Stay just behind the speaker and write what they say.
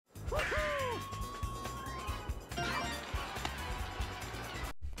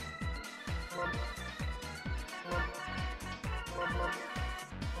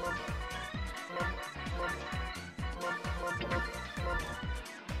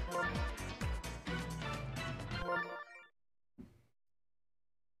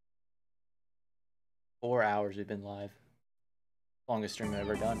4 hours we've been live. Longest stream I've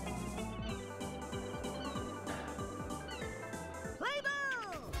ever done.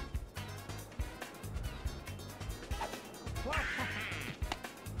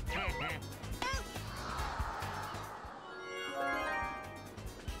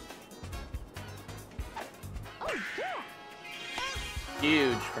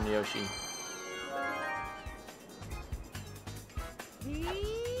 Huge from Yoshi.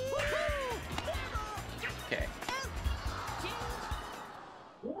 Okay.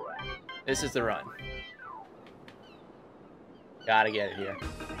 This is the run. Gotta get it here.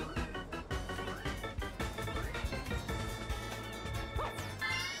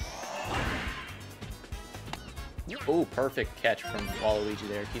 Oh, perfect catch from Waluigi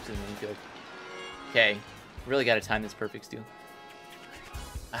there. Keeps it in the infield. Okay. Really gotta time this perfect steal.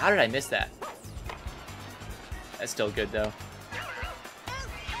 How did I miss that? That's still good, though.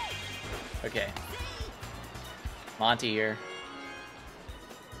 Okay. Monty here.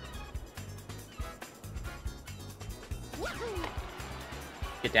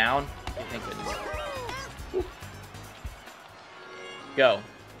 Get down. Oh, thank goodness. Woo. Go.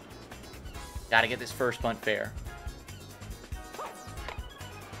 Gotta get this first bunt fair.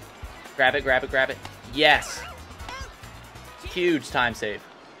 Grab it, grab it, grab it. Yes! Huge time save.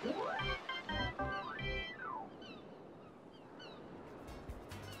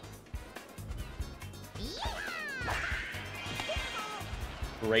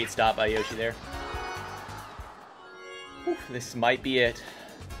 Great stop by Yoshi there. Whew, this might be it.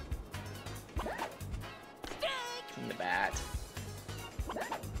 In the bat.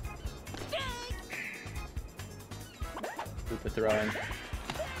 Koopa throwing.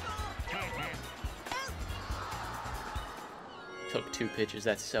 Took 2 pitches.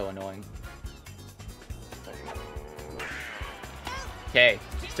 That's so annoying. Okay,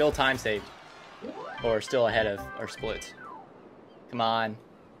 still time saved. Or still ahead of our splits. Come on.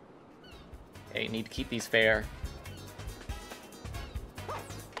 Okay, need to keep these fair.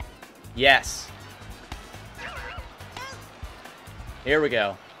 Yes. Here we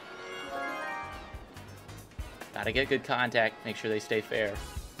go. Gotta get good contact. Make sure they stay fair.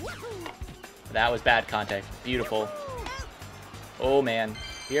 That was bad contact. Beautiful. Oh, man.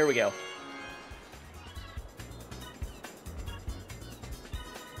 Here we go.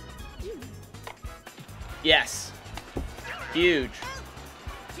 Yes. Huge.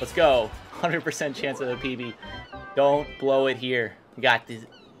 Let's go. 100% chance of a PB. Don't blow it here. We got this.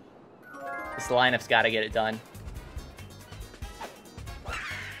 This lineup's got to get it done.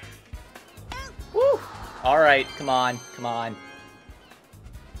 Woo! All right. Come on. Come on.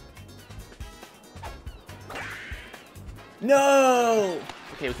 No!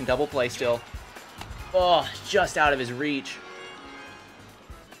 Okay, we can double play still. Oh, just out of his reach.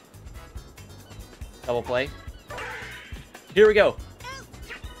 Double play. Here we go.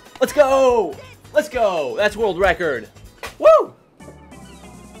 Let's go! Let's go! That's world record. Woo!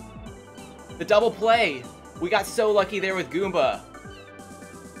 The double play. We got so lucky there with Goomba.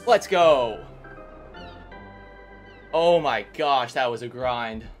 Let's go. Oh my gosh, that was a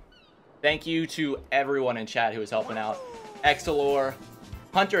grind. Thank you to everyone in chat who was helping out. Exalor,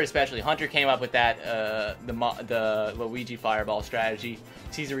 Hunter especially. Hunter came up with that, the Luigi Fireball strategy.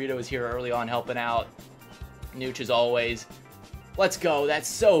 Caesarito was here early on helping out. Nooch as always. Let's go. That's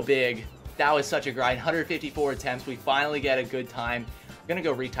so big. That was such a grind. 154 attempts. We finally get a good time. I'm going to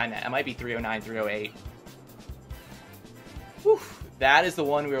go retime that. It might be 309, 308. Whew. That is the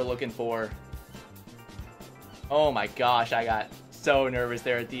one we were looking for. Oh my gosh. I got so nervous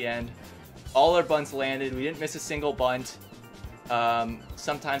there at the end. All our bunts landed. We didn't miss a single bunt.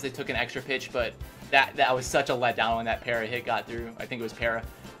 Sometimes they took an extra pitch, but that was such a letdown when that para hit got through. I think it was para.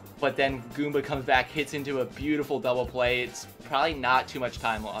 But then Goomba comes back, hits into a beautiful double play. It's probably not too much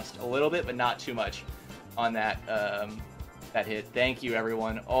time lost. A little bit, but not too much on that that hit. Thank you,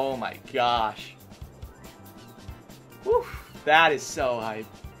 everyone. Oh my gosh. Whew, that is so hype.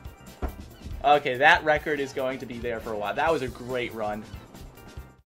 Okay, that record is going to be there for a while. That was a great run.